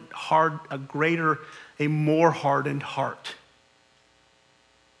more hardened heart.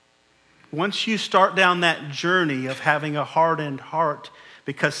 Once you start down that journey of having a hardened heart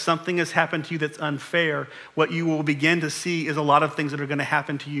because something has happened to you that's unfair, what you will begin to see is a lot of things that are going to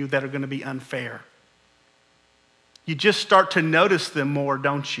happen to you that are going to be unfair. You just start to notice them more,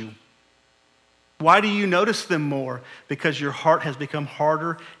 don't you? Why do you notice them more? Because your heart has become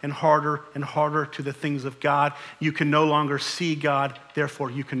harder and harder and harder to the things of God. You can no longer see God,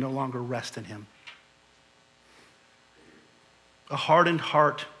 therefore you can no longer rest in him. A hardened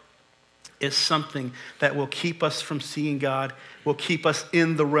heart is something that will keep us from seeing God, will keep us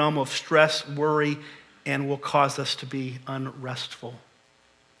in the realm of stress, worry, and will cause us to be unrestful.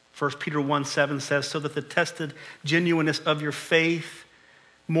 1 Peter 1:7 says, "So that the tested genuineness of your faith,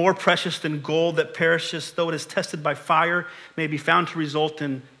 more precious than gold that perishes, though it is tested by fire, may be found to result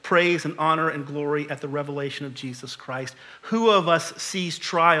in praise and honor and glory at the revelation of Jesus Christ." Who of us sees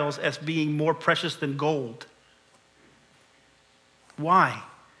trials as being more precious than gold? Why?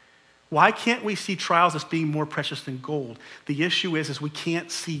 Why can't we see trials as being more precious than gold? The issue is we can't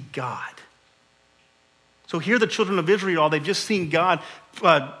see God. So here the children of Israel, they've just seen God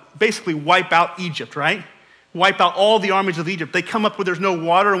basically wipe out Egypt, right? Wipe out all the armies of Egypt. They come up where there's no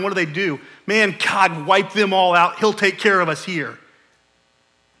water, and what do? Man, God, wipe them all out. He'll take care of us here.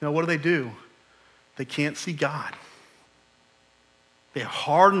 Now, what do? They can't see God. They have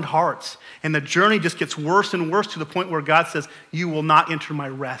hardened hearts, and the journey just gets worse and worse to the point where God says, "You will not enter my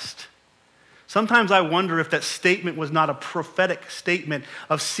rest." Sometimes I wonder if that statement was not a prophetic statement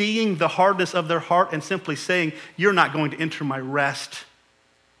of seeing the hardness of their heart and simply saying, "You're not going to enter my rest,"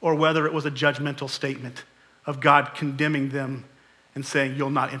 or whether it was a judgmental statement of God condemning them and saying, "You'll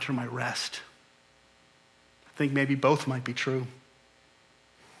not enter my rest." think maybe both might be true.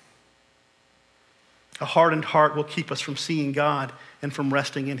 A hardened heart will keep us from seeing God and from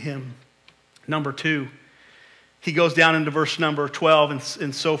resting in him. Number 2, he goes down into verse number 12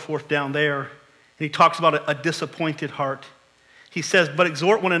 and so forth down there. And he talks about a disappointed heart. He says, but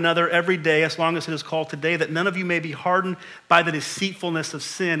exhort one another every day, as long as it is called today, that none of you may be hardened by the deceitfulness of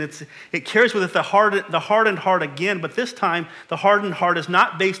sin. It carries with it the hardened heart again, but this time the hardened heart is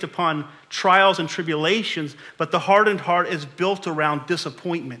not based upon trials and tribulations, but the hardened heart is built around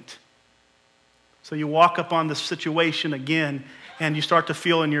disappointment. So you walk up on this situation again, and you start to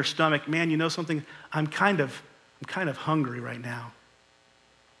feel in your stomach, man, you know something? I'm kind of hungry right now,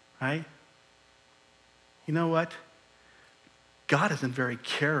 right? You know what? God isn't very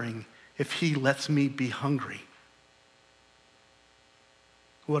caring if he lets me be hungry.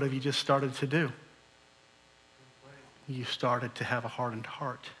 What have you just started to do? You started to have a hardened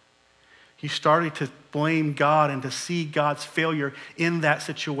heart. You started to blame God and to see God's failure in that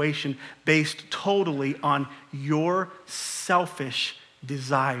situation based totally on your selfish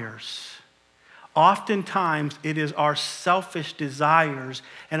desires. Oftentimes, it is our selfish desires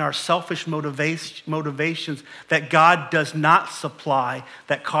and our selfish motivations that God does not supply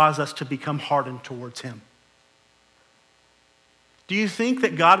that cause us to become hardened towards him. Do you think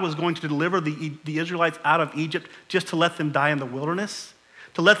that God was going to deliver the Israelites out of Egypt just to let them die in the wilderness?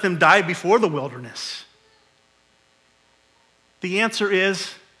 To let them die before the wilderness? The answer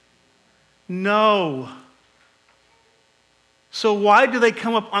is no. So why do they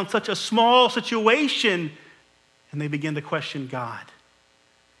come up on such a small situation and they begin to question God?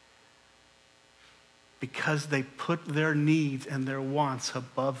 Because they put their needs and their wants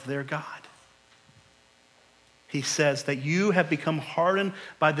above their God. He says that you have become hardened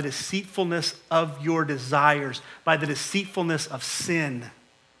by the deceitfulness of your desires, by the deceitfulness of sin.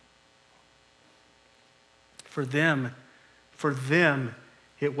 For them,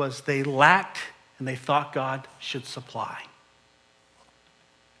 it was they lacked and they thought God should supply.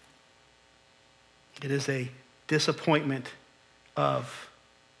 It is a disappointment of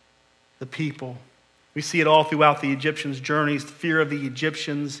the people. We see it all throughout the Egyptians' journeys, the fear of the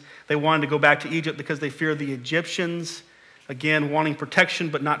Egyptians. They wanted to go back to Egypt because they feared the Egyptians. Again, wanting protection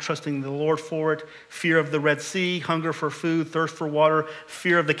but not trusting the Lord for it. Fear of the Red Sea, hunger for food, thirst for water,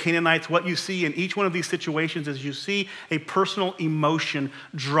 fear of the Canaanites. What you see in each one of these situations is you see a personal emotion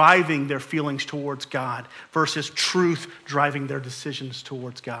driving their feelings towards God versus truth driving their decisions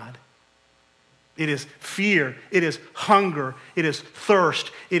towards God. It is fear, it is hunger, it is thirst,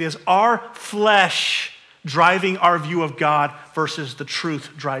 it is our flesh driving our view of God versus the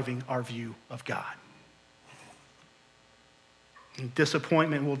truth driving our view of God. And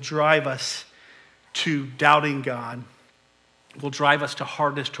disappointment will drive us to doubting God, will drive us to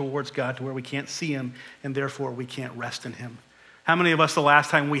hardness towards God to where we can't see him and therefore we can't rest in him. How many of us the last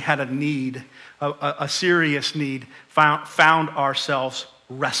time we had a need, a serious need, found ourselves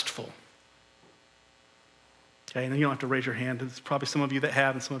restful? Okay, and then you don't have to raise your hand. There's probably some of you that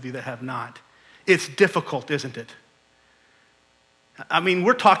have and some of you that have not. It's difficult, isn't it? I mean,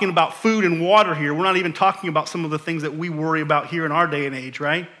 we're talking about food and water here. We're not even talking about some of the things that we worry about here in our day and age,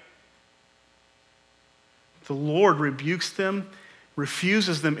 right? The Lord rebukes them,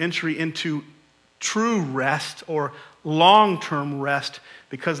 refuses them entry into true rest or long-term rest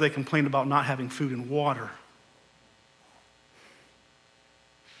because they complained about not having food and water.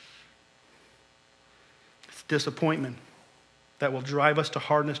 Disappointment that will drive us to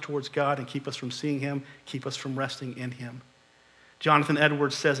hardness towards God and keep us from seeing him, keep us from resting in him. Jonathan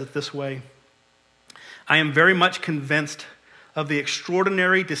Edwards says it this way: I am very much convinced of the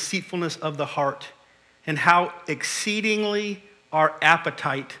extraordinary deceitfulness of the heart and how exceedingly our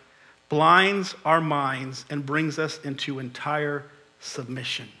appetite blinds our minds and brings us into entire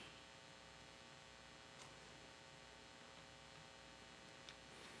submission.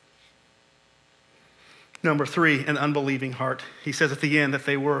 Number 3, an unbelieving heart. He says at the end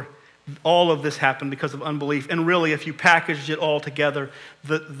that all of this happened because of unbelief. And really, if you package it all together,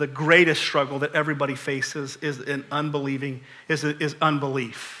 the greatest struggle that everybody faces is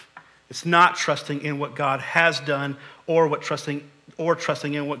unbelief. It's not trusting in what God has done or trusting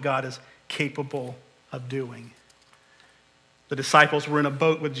in what God is capable of doing. The disciples were in a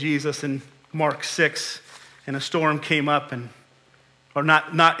boat with Jesus in Mark 6, and a storm came up, or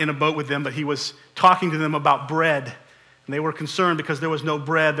not in a boat with them, but he was talking to them about bread. And they were concerned because there was no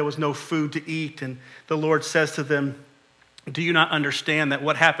bread, there was no food to eat. And the Lord says to them, do you not understand that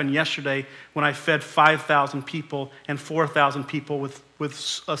what happened yesterday when I fed 5,000 people and 4,000 people with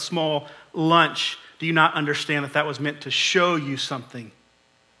a small lunch, do you not understand that was meant to show you something?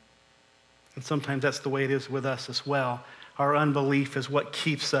 And sometimes that's the way it is with us as well. Our unbelief is what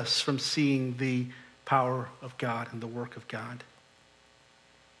keeps us from seeing the power of God and the work of God.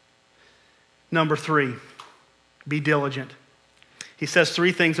 Number 3, be diligent. He says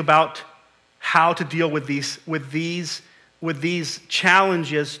 3 things about how to deal with these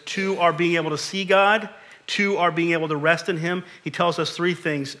challenges. 2 are being able to see God. 2 are being able to rest in him. He tells us 3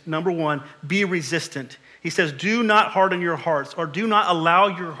 things. Number 1, be resistant. He says, do not harden your hearts, or do not allow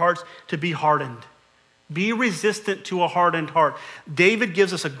your hearts to be hardened. Be resistant to a hardened heart. David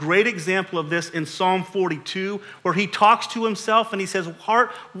gives us a great example of this in Psalm 42, where he talks to himself and he says,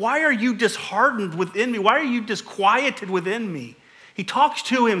 "Heart, why are you disheartened within me? Why are you disquieted within me?" He talks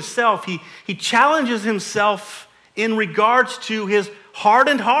to himself. He challenges himself in regards to his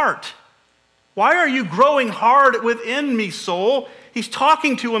hardened heart. Why are you growing hard within me, soul? He's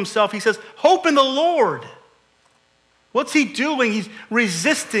talking to himself. He says, hope in the Lord. What's he doing? He's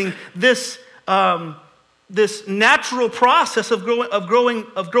resisting this natural process of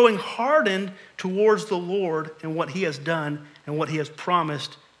growing hardened towards the Lord and what he has done and what he has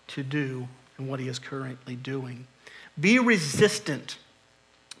promised to do and what he is currently doing. Be resistant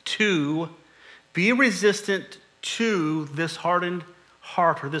to this hardened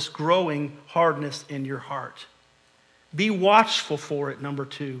heart, or this growing hardness in your heart. Be watchful for it, number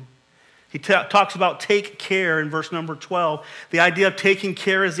 2. He talks about take care in verse number 12. The idea of taking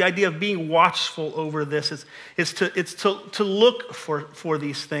care is the idea of being watchful over this. It's to look for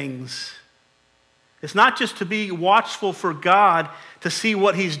these things. It's not just to be watchful for God to see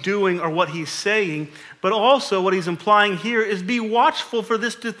what he's doing or what he's saying, but also what he's implying here is be watchful for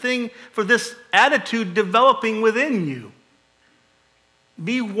this attitude developing within you.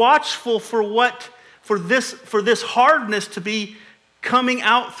 Be watchful for this hardness to be coming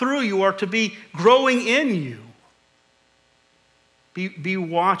out through you or to be growing in you. Be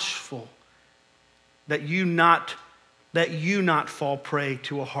watchful that you not fall prey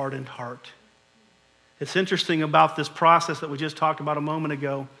to a hardened heart. It's interesting about this process that we just talked about a moment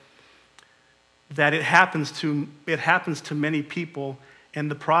ago, that it happens to many people,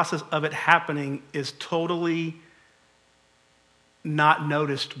 and the process of it happening is totally not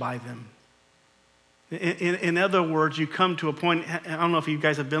noticed by them. In other words, you come to a point, I don't know if you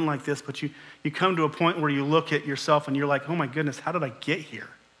guys have been like this, but you come to a point where you look at yourself and you're like, oh my goodness, how did I get here?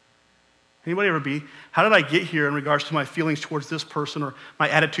 Anybody ever be? How did I get here in regards to my feelings towards this person or my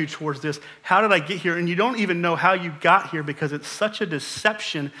attitude towards this? How did I get here? And you don't even know how you got here because it's such a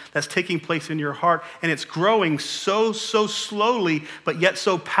deception that's taking place in your heart, and it's growing so slowly, but yet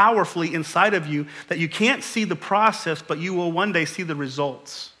so powerfully inside of you that you can't see the process, but you will one day see the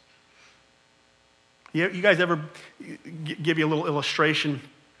results. You guys ever, give you a little illustration?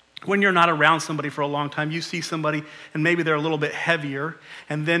 When you're not around somebody for a long time, you see somebody and maybe they're a little bit heavier,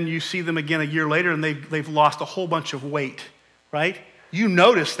 and then you see them again a year later and they've lost a whole bunch of weight, right? You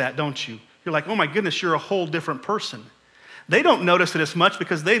notice that, don't you? You're like, oh my goodness, you're a whole different person. They don't notice it as much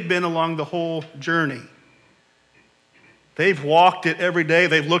because they've been along the whole journey. They've walked it every day.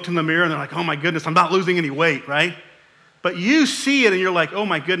 They've looked in the mirror and they're like, oh my goodness, I'm not losing any weight, right? But you see it and you're like, oh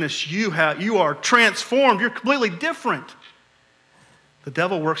my goodness, you are transformed. You're completely different. The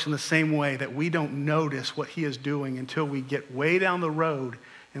devil works in the same way, that we don't notice what he is doing until we get way down the road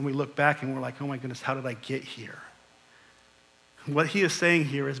and we look back and we're like, oh my goodness, how did I get here? What he is saying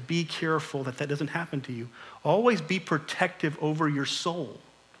here is be careful that doesn't happen to you. Always be protective over your soul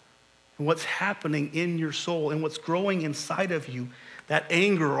and what's happening in your soul and what's growing inside of you. That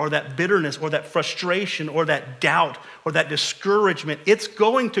anger or that bitterness or that frustration or that doubt or that discouragement, it's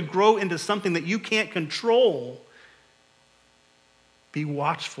going to grow into something that you can't control. Be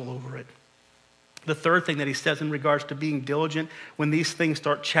watchful over it. The third thing that he says in regards to being diligent when these things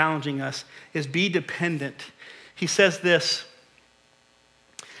start challenging us is be dependent. He says this,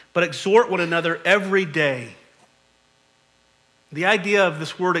 but exhort one another every day. The idea of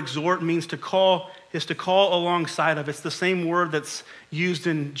this word exhort means to call alongside of. It's the same word that's used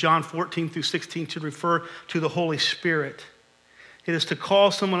in John 14 through 16 to refer to the Holy Spirit. It is to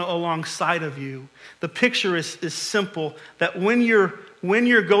call someone alongside of you. The picture is simple, that when you're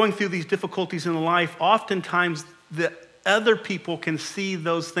going through these difficulties in life, oftentimes the other people can see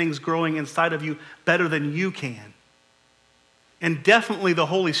those things growing inside of you better than you can. And definitely the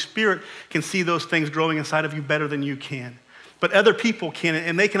Holy Spirit can see those things growing inside of you better than you can. But other people can,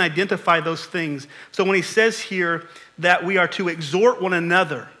 and they can identify those things. So when he says here that we are to exhort one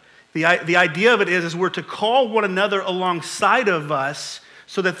another, the idea of it is we're to call one another alongside of us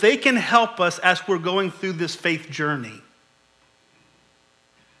so that they can help us as we're going through this faith journey.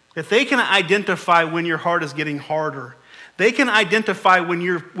 If they can identify when your heart is getting harder, They can identify when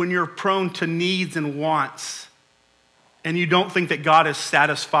you're prone to needs and wants, and you don't think that God is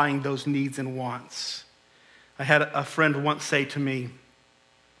satisfying those needs and wants. I had a friend once say to me,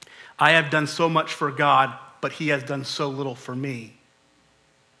 I have done so much for God, but he has done so little for me.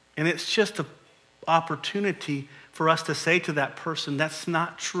 And it's just an opportunity for us to say to that person, that's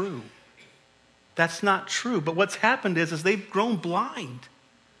not true. That's not true. But what's happened is they've grown blind.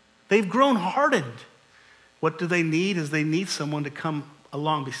 They've grown hardened. What do they need is they need someone to come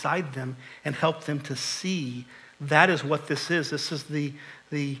along beside them and help them to see that is what this is. This is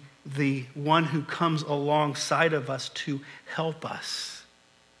the one who comes alongside of us to help us.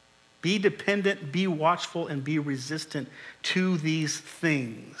 Be dependent, be watchful, and be resistant to these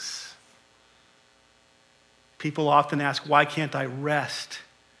things. People often ask, why can't I rest?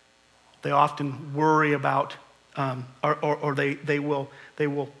 They often worry about, or they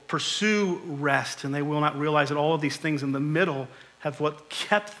will pursue rest, and they will not realize that all of these things in the middle have what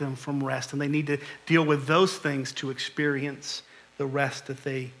kept them from rest, and they need to deal with those things to experience the rest that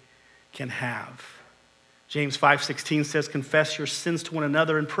they can have. James 5:16 says, confess your sins to one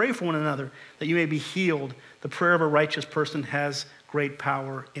another and pray for one another that you may be healed. The prayer of a righteous person has great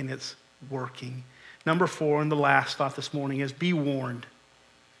power in its working. Number 4, and the last thought this morning is be warned.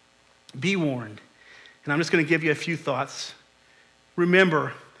 Be warned. And I'm just going to give you a few thoughts.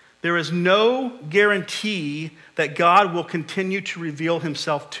 Remember, there is no guarantee that God will continue to reveal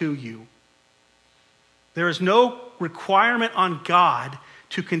himself to you. There is no requirement on God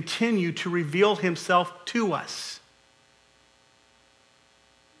to continue to reveal himself to us.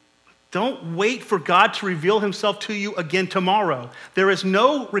 Don't wait for God to reveal himself to you again tomorrow. There is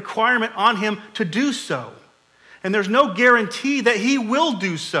no requirement on him to do so. And there's no guarantee that he will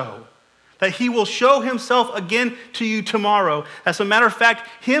do so, that he will show himself again to you tomorrow. As a matter of fact,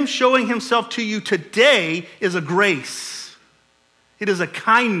 him showing himself to you today is a grace. It is a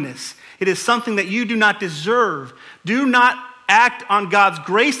kindness. It is something that you do not deserve. Do not act on God's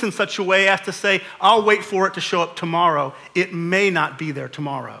grace in such a way as to say, I'll wait for it to show up tomorrow. It may not be there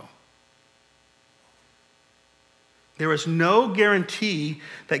tomorrow. There is no guarantee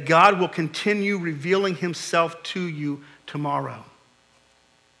that God will continue revealing himself to you tomorrow.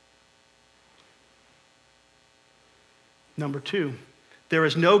 Number 2, there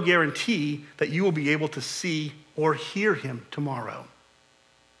is no guarantee that you will be able to see or hear him tomorrow.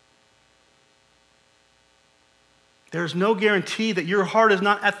 There's no guarantee that your heart is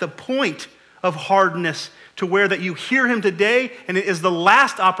not at the point of hardness to where that you hear him today and it is the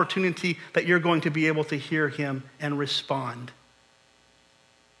last opportunity that you're going to be able to hear him and respond.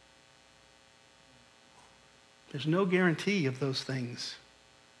 There's no guarantee of those things.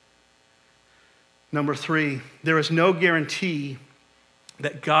 Number 3, there is no guarantee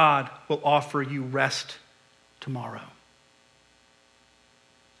that God will offer you rest tomorrow.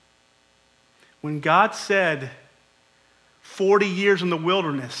 When God said 40 years in the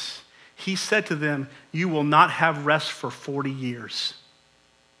wilderness, he said to them, you will not have rest for 40 years.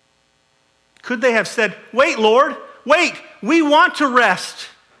 Could they have said, wait, Lord, wait, we want to rest?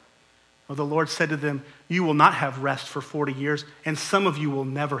 Well, the Lord said to them, you will not have rest for 40 years, and some of you will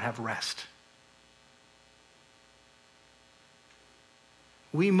never have rest.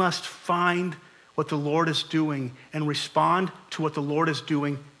 We must find what the Lord is doing and respond to what the Lord is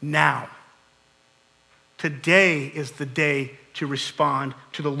doing now. Today is the day to respond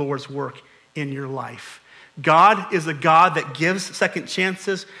to the Lord's work in your life. God is a God that gives second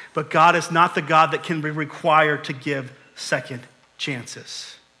chances, but God is not the God that can be required to give second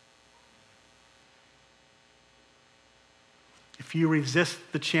chances. If you resist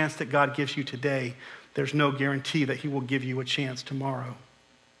the chance that God gives you today, there's no guarantee that he will give you a chance tomorrow.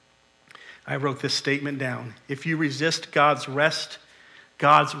 I wrote this statement down. If you resist God's rest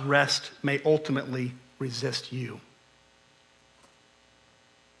may ultimately resist you.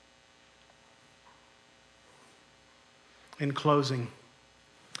 In closing,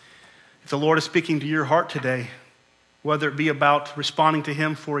 if the Lord is speaking to your heart today, whether it be about responding to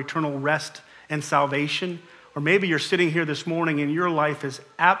him for eternal rest and salvation, or maybe you're sitting here this morning and your life is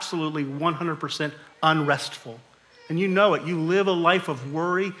absolutely 100% unrestful, and you know it. You live a life of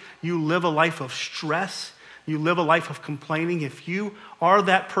worry. You live a life of stress. You live a life of complaining. If you are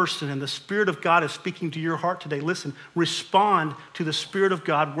that person and the Spirit of God is speaking to your heart today, listen, respond to the Spirit of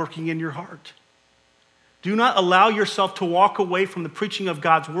God working in your heart. Do not allow yourself to walk away from the preaching of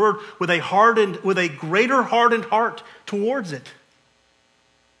God's word with a greater hardened heart towards it.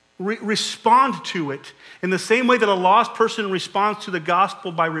 respond to it. In the same way that a lost person responds to the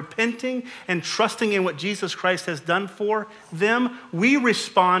gospel by repenting and trusting in what Jesus Christ has done for them, we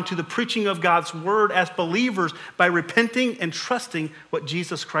respond to the preaching of God's word as believers by repenting and trusting what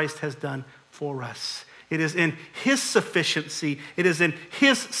Jesus Christ has done for us. It is in his sufficiency, it is in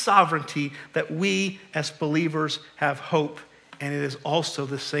his sovereignty that we as believers have hope. And it is also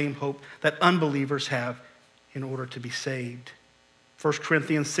the same hope that unbelievers have in order to be saved. 1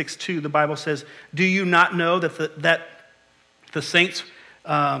 Corinthians 6:2, the Bible says, do you not know that the saints,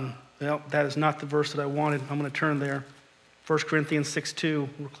 well, that is not the verse that I wanted. I'm going to turn there. 1 Corinthians 6:2,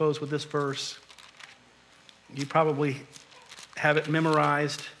 we'll close with this verse. You probably have it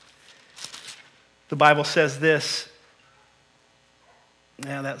memorized. The Bible says this.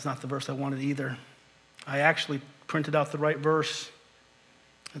 Yeah, that's not the verse I wanted either. I actually printed out the right verse.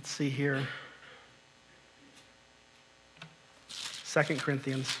 Let's see here. 2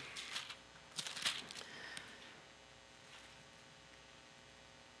 Corinthians.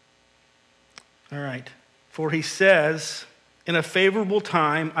 All right. For he says, in a favorable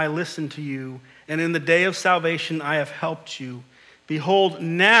time I listened to you, and in the day of salvation I have helped you. Behold,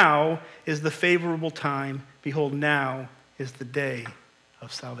 now is the favorable time. Behold, now is the day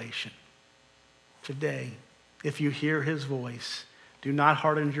of salvation. Today, if you hear his voice, do not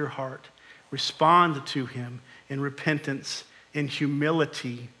harden your heart. Respond to him in repentance, in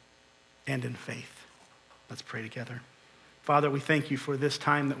humility, and in faith. Let's pray together. Father, we thank you for this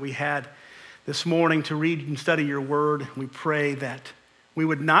time that we had this morning to read and study your word. We pray that we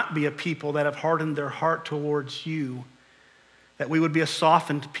would not be a people that have hardened their heart towards you, that we would be a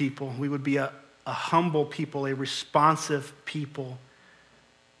softened people, we would be a humble people, a responsive people,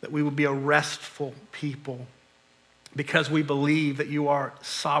 that we would be a restful people, because we believe that you are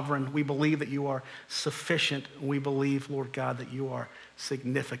sovereign, we believe that you are sufficient, we believe, Lord God, that you are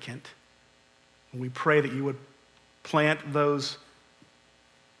significant. And we pray that you would plant those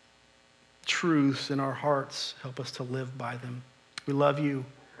truths in our hearts, help us to live by them. We love you.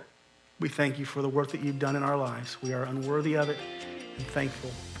 We thank you for the work that you've done in our lives. We are unworthy of it and thankful.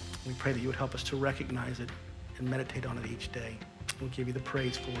 We pray that you would help us to recognize it and meditate on it each day. We'll give you the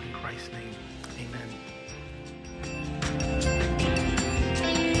praise for it in Christ's name. Amen.